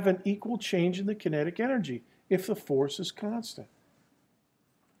 you have an equal change in the kinetic energy if the force is constant.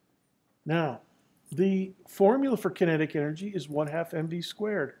 Now, the formula for kinetic energy is 1/2 mv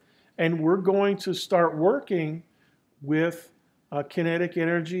squared. And we're going to start working with kinetic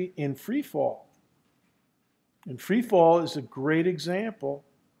energy in free fall. And free fall is a great example.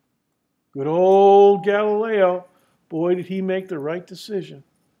 Good old Galileo. Boy, did he make the right decision.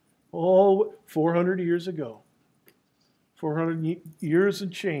 All 400 years ago. 400 years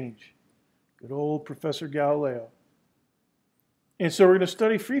and change. Good old Professor Galileo. And so we're going to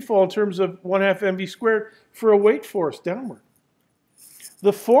study free fall in terms of 1/2 mv squared for a weight force downward.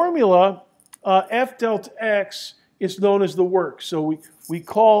 The formula, F delta x, is known as the work. So we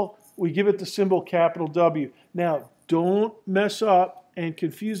give it the symbol capital W. Now, don't mess up and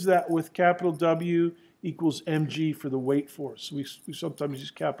confuse that with capital W equals mg for the weight force. We sometimes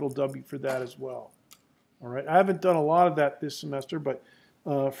use capital W for that as well. All right, I haven't done a lot of that this semester, but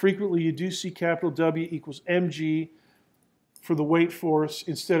frequently you do see capital W equals mg for the weight force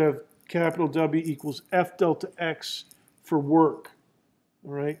instead of capital W equals F delta x for work.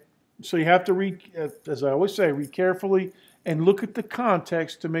 All right, so you have to read, as I always say, read carefully and look at the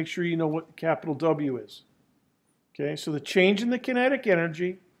context to make sure you know what capital W is. Okay, so the change in the kinetic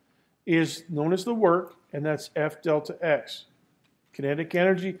energy is known as the work, and that's F delta x. Kinetic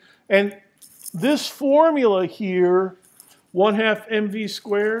energy. And this formula here, 1/2 mv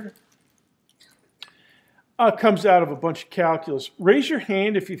squared, comes out of a bunch of calculus. Raise your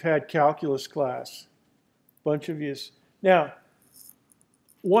hand if you've had calculus class. Bunch of you. Now,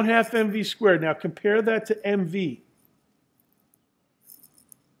 1/2 mv squared. Now compare that to mv.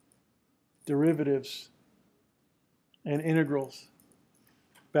 Derivatives and integrals.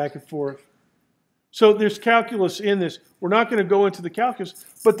 Back and forth. So there's calculus in this. We're not going to go into the calculus,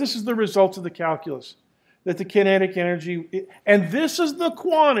 but this is the result of the calculus. That the kinetic energy, and this is the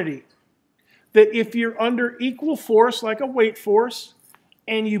quantity that if you're under equal force, like a weight force,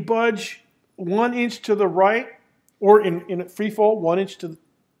 and you budge 1 inch to the right, or in free fall, 1 inch to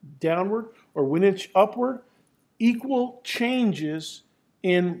downward, or 1 inch upward, equal changes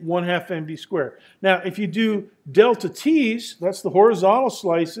in 1/2 mv squared. Now, if you do delta t's, that's the horizontal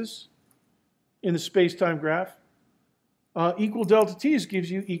slices in the space-time graph, Equal delta T's gives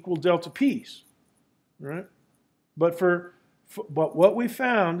you equal delta P's, right? But but what we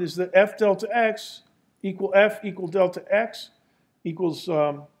found is that F delta X equal delta X equals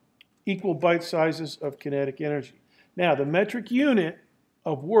equal bite sizes of kinetic energy. Now, the metric unit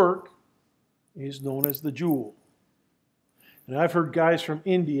of work is known as the joule. And I've heard guys from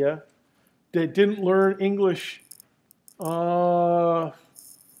India that didn't learn English in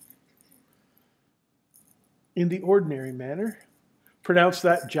the ordinary manner pronounce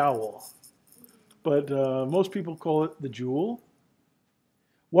that joule. But most people call it the joule.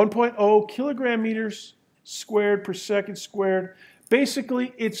 1.0 kilogram meters squared per second squared.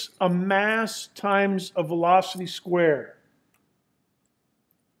 Basically, it's a mass times a velocity squared.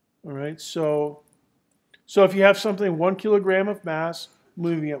 All right, so if you have something 1 kilogram of mass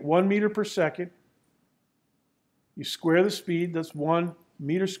moving at 1 meter per second, you square the speed, that's 1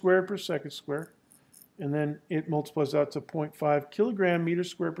 meter squared per second squared, and then it multiplies out to 0.5 kilogram meters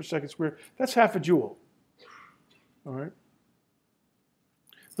squared per second squared. That's half a joule. All right.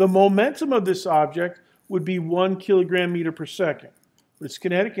 The momentum of this object would be 1 kilogram meter per second. But its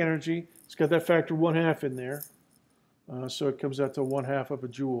kinetic energy, it's got that factor 1/2 in there. So it comes out to 1/2 of a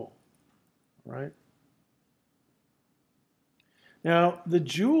joule. Right? Now, the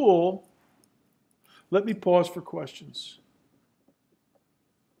joule, let me pause for questions.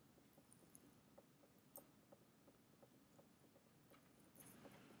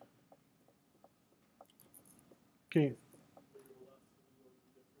 Okay.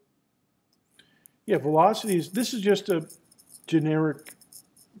 Yeah, velocities, this is just a generic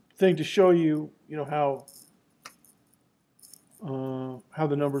thing to show you, how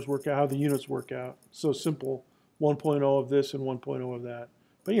the numbers work out, how the units work out. So simple, 1.0 of this and 1.0 of that.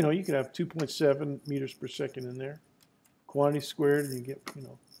 But, you could have 2.7 meters per second in there, quantity squared, and you get,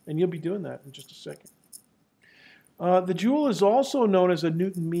 and you'll be doing that in just a second. The joule is also known as a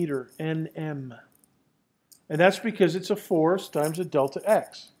Newton meter, Nm. And that's because it's a force times a delta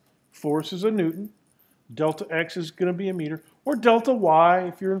x. Force is a Newton. Delta x is going to be a meter. Or delta y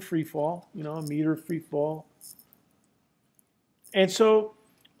if you're in free fall, a meter free fall. And so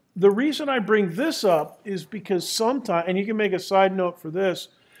the reason I bring this up is because sometimes, and you can make a side note for this,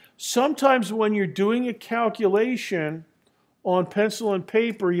 sometimes when you're doing a calculation on pencil and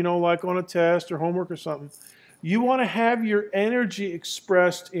paper, like on a test or homework or something, you want to have your energy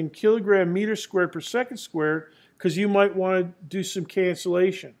expressed in kilogram meter squared per second squared because you might want to do some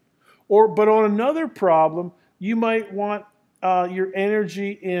cancellation. But on another problem, you might want your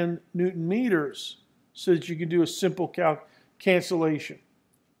energy in Newton meters so that you can do a simple cancellation.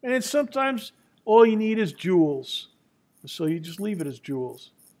 And then sometimes all you need is joules. So you just leave it as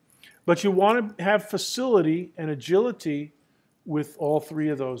joules. But you want to have facility and agility with all three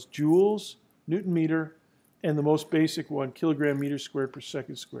of those: joules, Newton meter, and the most basic one, kilogram meter squared per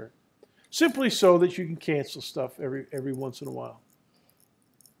second squared. Simply so that you can cancel stuff every once in a while.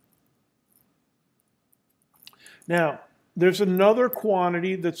 Now, there's another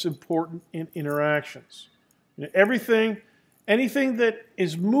quantity that's important in interactions. Anything that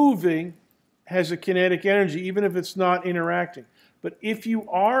is moving has a kinetic energy, even if it's not interacting. But if you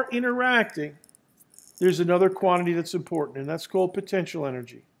are interacting, there's another quantity that's important, and that's called potential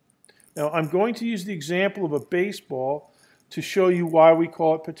energy. Now, I'm going to use the example of a baseball to show you why we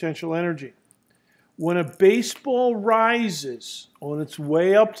call it potential energy. When a baseball rises on its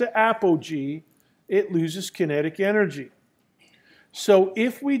way up to apogee, it loses kinetic energy. So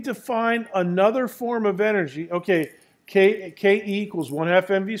if we define another form of energy, okay, K equals 1/2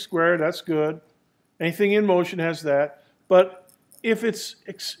 mv squared, that's good. Anything in motion has that. But if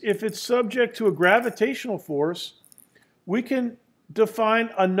it's subject to a gravitational force, we can define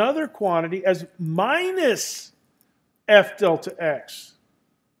another quantity as minus F delta x.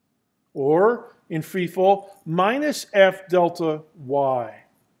 Or, in free fall, minus F delta y,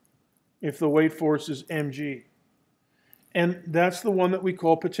 if the weight force is mg. And that's the one that we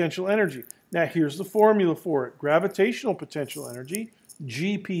call potential energy. Now, here's the formula for it. Gravitational potential energy,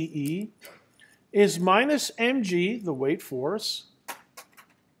 GPE, is minus mg, the weight force,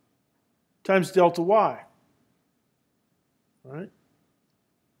 times delta y. All right?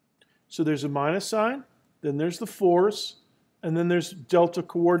 So there's a minus sign, then there's the force, and then there's delta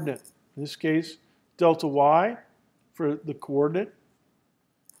coordinate. In this case, delta y for the coordinate,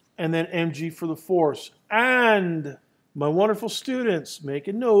 and then mg for the force. And my wonderful students, make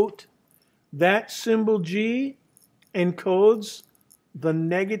a note, that symbol G encodes the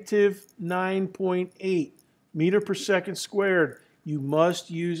negative 9.8 meter per second squared. You must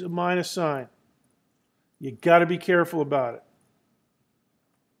use a minus sign. You got to be careful about it.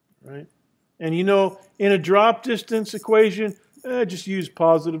 Right? And you know, in a drop distance equation, just use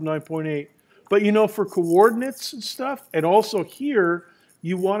positive 9.8. But you know, for coordinates and stuff, and also here,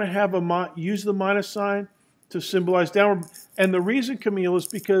 you want to have use the minus sign to symbolize downward. And the reason, Camille, is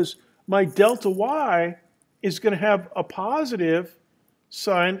because my delta y is going to have a positive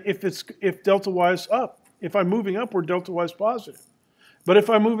sign if delta y is up. If I'm moving upward, delta y is positive. But if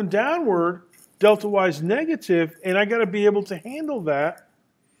I'm moving downward, delta y is negative, and I got to be able to handle that.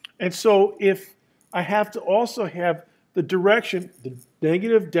 And so if I have to also have the direction, the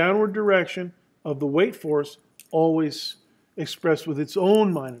negative downward direction of the weight force always expressed with its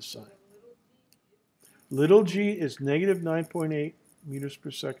own minus sign. Little g is negative 9.8 meters per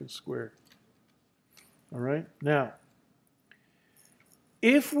second squared. All right? Now,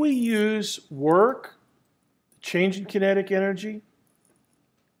 if we use work, change in kinetic energy,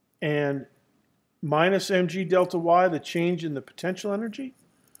 and minus mg delta y, the change in the potential energy,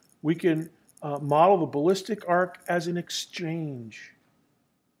 we can model the ballistic arc as an exchange.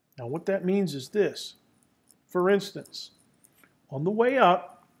 Now what that means is this. For instance, on the way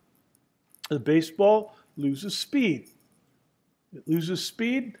up, the baseball loses speed. It loses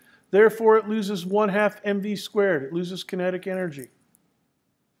speed, therefore it loses 1/2 mv squared. It loses kinetic energy.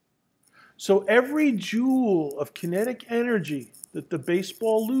 So every joule of kinetic energy that the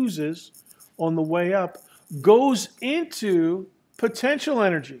baseball loses on the way up goes into potential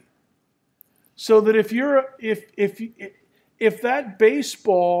energy. So that if that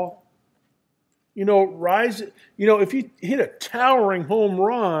baseball, you know, rises, you know, if you hit a towering home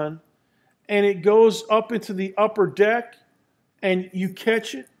run and it goes up into the upper deck and you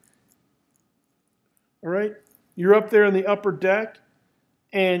catch it, all right, you're up there in the upper deck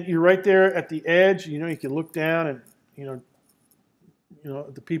and you're right there at the edge. You know, you can look down and you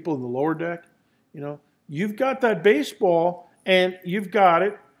know the people in the lower deck. You know, you've got that baseball and you've got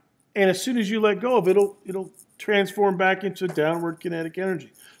it. And as soon as you let go of it, it'll transform back into downward kinetic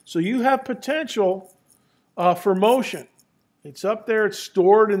energy. So you have potential for motion. It's up there. It's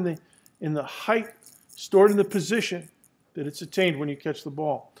stored in the height, stored in the position that it's attained when you catch the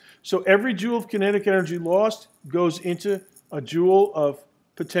ball. So every joule of kinetic energy lost goes into a joule of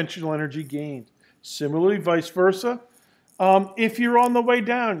potential energy gained. Similarly, vice versa. If you're on the way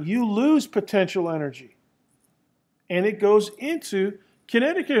down, you lose potential energy. And it goes into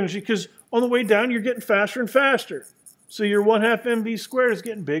kinetic energy because on the way down, you're getting faster and faster. So your 1/2 mv squared is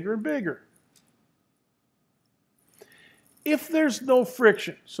getting bigger and bigger. If there's no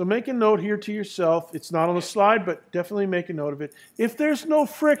friction, so make a note here to yourself. It's not on the slide, but definitely make a note of it. If there's no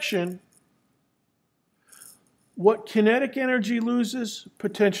friction, what kinetic energy loses,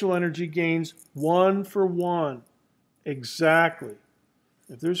 potential energy gains 1 for 1. Exactly.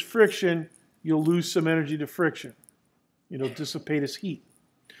 If there's friction, you'll lose some energy to friction. It'll dissipate as heat.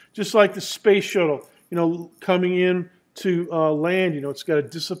 Just like the space shuttle, you know, coming in to land, you know, it's got to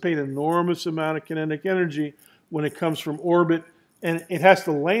dissipate an enormous amount of kinetic energy when it comes from orbit, and it has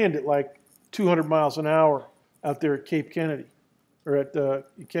to land at like 200 miles an hour out there at Cape Kennedy, or at the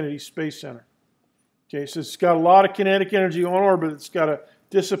Kennedy Space Center. Okay, so it's got a lot of kinetic energy on orbit. It's got to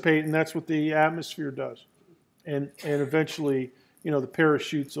dissipate, and that's what the atmosphere does. And eventually, you know, the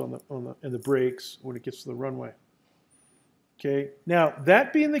parachutes and the brakes when it gets to the runway. Okay. Now,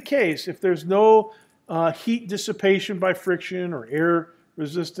 that being the case, if there's no heat dissipation by friction or air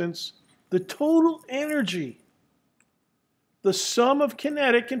resistance, the total energy, the sum of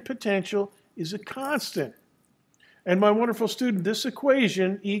kinetic and potential, is a constant. And my wonderful student, this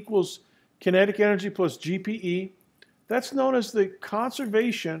equation equals kinetic energy plus GPE. That's known as the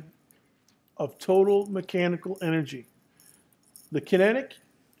conservation of total mechanical energy. The kinetic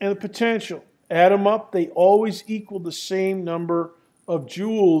and the potential, add them up, they always equal the same number of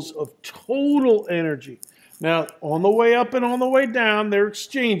joules of total energy. Now, on the way up and on the way down, they're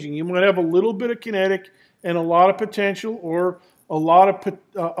exchanging. You might have a little bit of kinetic and a lot of potential, or a lot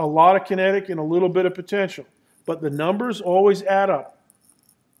of kinetic and a little bit of potential. But the numbers always add up.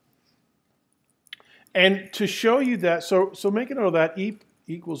 And to show you that, so make a note of that, E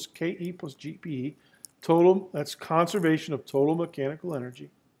equals KE plus GPE, total, that's conservation of total mechanical energy.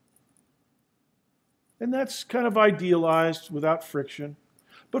 And that's kind of idealized without friction.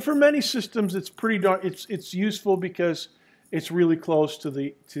 But for many systems, it's pretty it's useful because it's really close to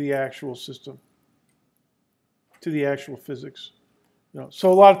the actual system, to the actual physics. You know,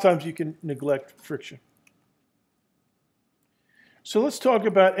 so a lot of times you can neglect friction. So let's talk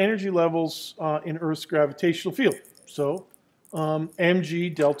about energy levels in Earth's gravitational field. So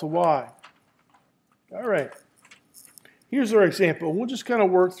mg delta y. All right. Here's our example. We'll just kind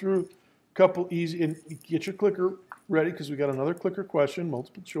of work through a couple easy, and get your clicker ready because we got another clicker question,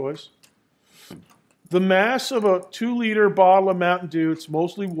 multiple choice. The mass of a 2-liter bottle of Mountain Dew, it's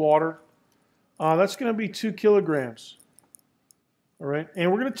mostly water, that's going to be 2 kilograms. All right,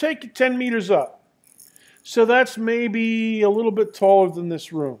 and we're going to take it 10 meters up. So that's maybe a little bit taller than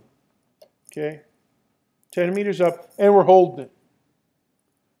this room. Okay, 10 meters up, and we're holding it.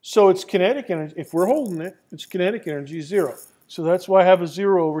 So it's kinetic energy. If we're holding it, its kinetic energy is 0. So that's why I have a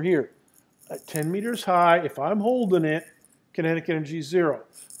 0 over here. At 10 meters high, if I'm holding it, kinetic energy is 0.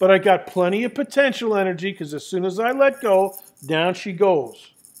 But I got plenty of potential energy because as soon as I let go, down she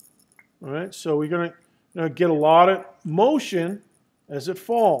goes. All right, so we're going to get a lot of motion as it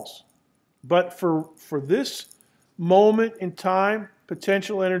falls. But for this moment in time,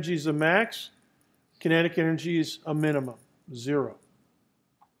 potential energy is a max, kinetic energy is a minimum, 0.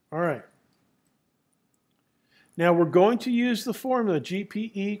 All right. Now we're going to use the formula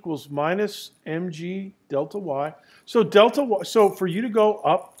GPE equals minus mg delta y. So delta y, so for you to go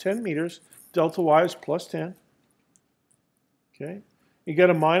up 10 meters, delta y is plus 10. Okay. You got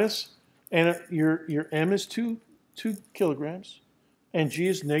a minus, and your m is 2 kilograms, and g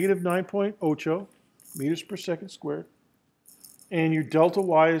is negative 9.8 meters per second squared. And your delta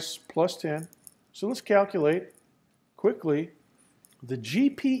y is plus 10. So let's calculate quickly the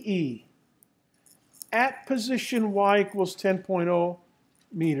GPE at position y equals 10.0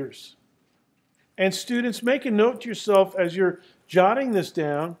 meters. And students, make a note to yourself as you're jotting this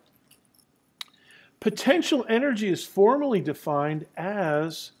down. Potential energy is formally defined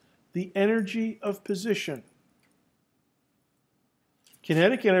as the energy of position.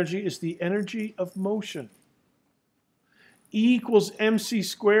 Kinetic energy is the energy of motion. E equals mc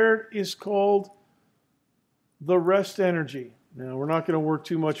squared is called the rest energy. Now, we're not going to work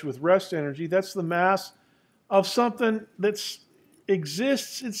too much with rest energy. That's the mass of something that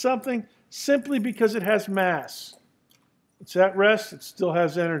exists in something simply because it has mass. It's at rest, it still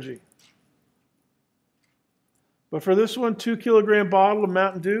has energy. But for this one, 2 kilogram bottle of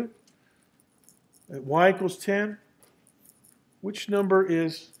Mountain Dew at y equals 10, which number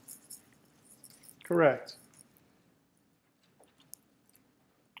is correct?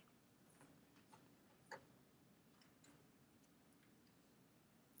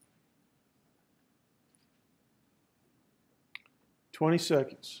 $20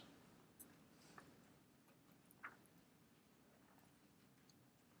 seconds.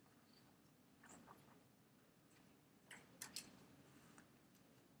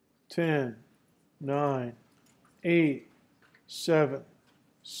 Ten, 9, 8, 7,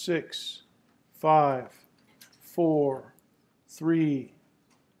 6, 5, 4, 3,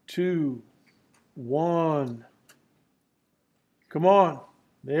 2, 1. Come on.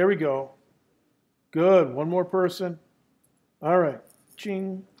 There we go. Good. One more person. All right.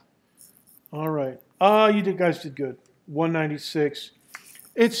 Ching. All right. You guys did good. 196.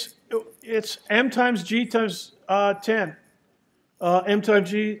 It's m times g times 10. M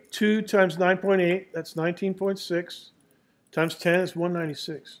times g, 2 times 9.8. That's 19.6. Times 10 is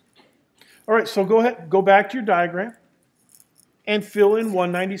 196. All right, so go ahead. Go back to your diagram and fill in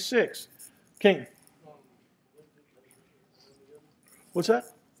 196. Okay. What's that?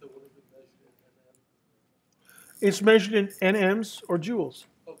 It's measured in nms or joules.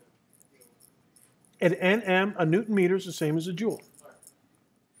 At nm, a Newton meter is the same as a joule.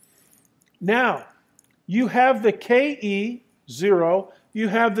 Now, you have the KE, 0. You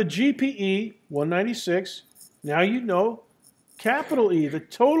have the GPE, 196. Now you know capital E, the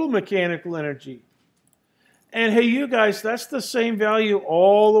total mechanical energy. And hey, you guys, that's the same value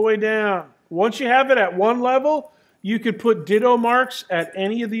all the way down. Once you have it at one level, you could put ditto marks at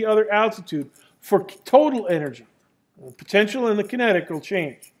any of the other altitude for total energy. The potential and the kinetic will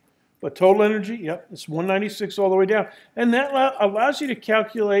change. But total energy, yep, it's 196 all the way down. And that allows you to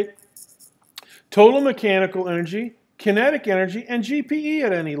calculate total mechanical energy, kinetic energy, and GPE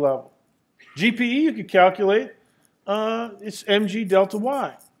at any level. GPE you could calculate, it's mg delta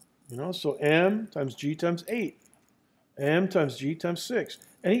y. So m times g times 8. M times g times 6.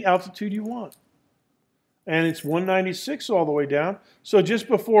 Any altitude you want. And it's 196 all the way down. So just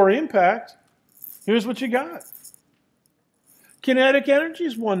before impact, here's what you got. Kinetic energy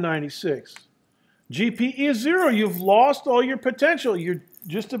is 196. GPE is 0. You've lost all your potential. You're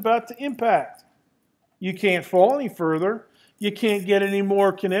just about to impact. You can't fall any further. You can't get any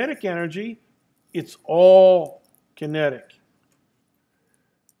more kinetic energy. It's all kinetic.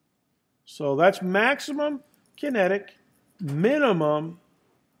 So that's maximum kinetic, minimum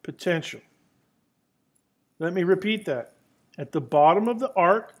potential. Let me repeat that. At the bottom of the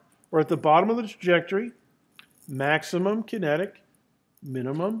arc, or at the bottom of the trajectory, maximum kinetic,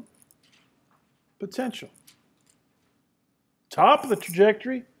 minimum potential. Top of the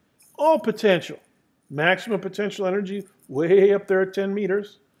trajectory, All potential. Maximum potential energy way up there at 10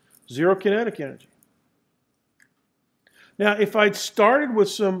 meters. Zero kinetic energy. Now, if I'd started with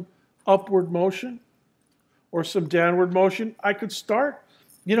some upward motion or some downward motion, I could start,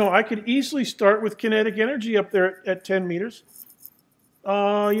 I could easily start with kinetic energy up there at 10 meters.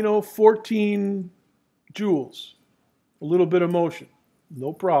 14 joules. A little bit of motion.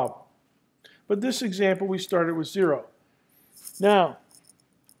 No problem. But this example, we started with 0. Now,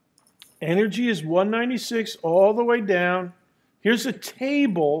 energy is 196 all the way down. Here's a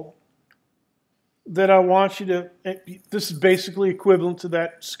table that I want you to, this is basically equivalent to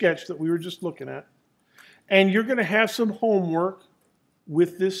that sketch that we were just looking at. And you're going to have some homework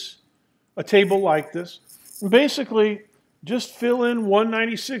with this, a table like this. And basically, just fill in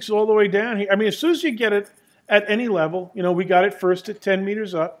 196 all the way down here. I mean, as soon as you get it at any level, we got it first at 10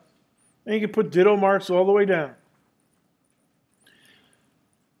 meters up. And you can put ditto marks all the way down.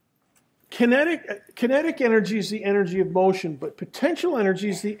 Kinetic energy is the energy of motion, but potential energy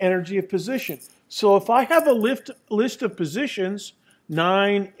is the energy of position. So if I have a list of positions,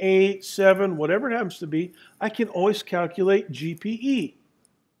 9, 8, 7, whatever it happens to be, I can always calculate GPE.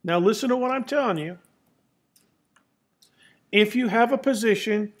 Now listen to what I'm telling you. If you have a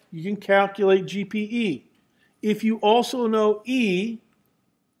position, you can calculate GPE. If you also know E,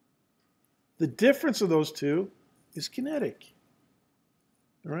 the difference of those two is kinetic.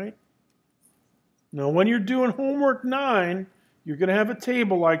 All right? Now, when you're doing homework 9, you're going to have a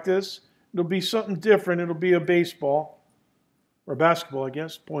table like this. It'll be something different. It'll be a baseball, or basketball, I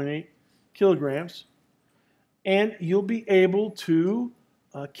guess, 0.8 kilograms. And you'll be able to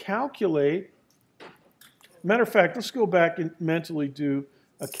calculate. Matter of fact, let's go back and mentally do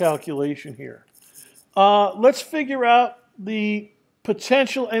a calculation here. Let's figure out the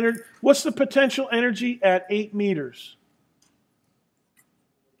potential energy. What's the potential energy at 8 meters?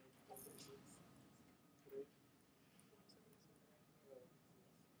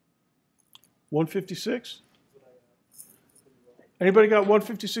 $156? Anybody got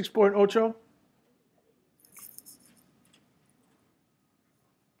 156.8?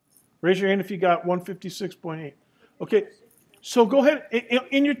 Raise your hand if you got 156.8. Okay, so go ahead.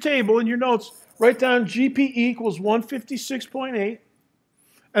 In your table, in your notes, write down GP equals 156.8.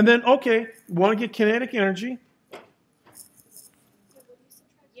 And then, okay, you want to get kinetic energy.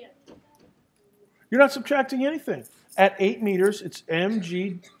 You're not subtracting anything. At 8 meters, it's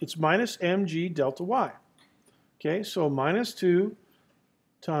minus mg delta y. Okay, so minus 2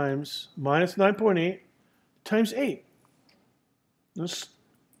 times minus 9.8 times 8.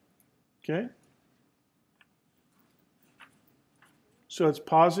 Okay. So it's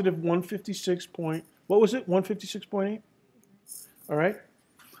positive 156 point, what was it? 156.8? All right.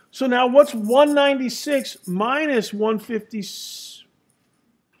 So now what's 196 minus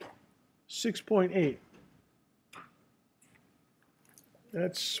 156.8?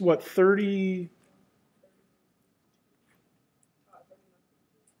 That's what,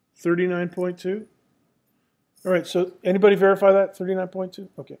 39.2? All right, so anybody verify that? 39.2?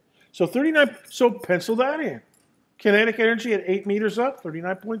 Okay. So so pencil that in. Kinetic energy at 8 meters up,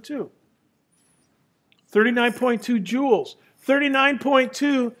 39.2. 39.2 joules.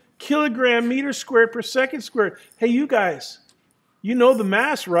 39.2 kilogram meter squared per second squared. Hey, you guys, you know the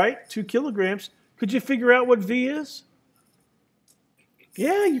mass, right? 2 kilograms. Could you figure out what V is?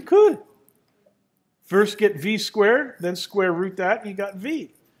 Yeah, you could. First get V squared, then square root that, and you got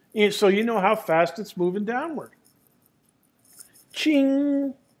V. And so you know how fast it's moving downward.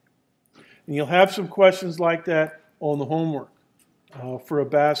 Ching! And you'll have some questions like that on the homework for a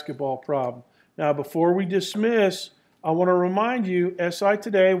basketball problem. Now, before we dismiss, I want to remind you, SI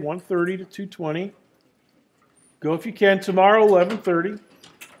today, 1:30 to 2:20. Go if you can. Tomorrow, 11:30.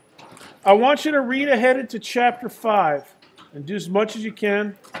 I want you to read ahead into Chapter 5 and do as much as you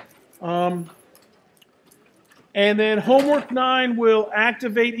can. And then homework 9 will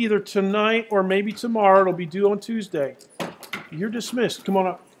activate either tonight or maybe tomorrow. It'll be due on Tuesday. You're dismissed. Come on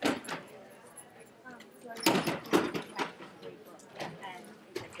up.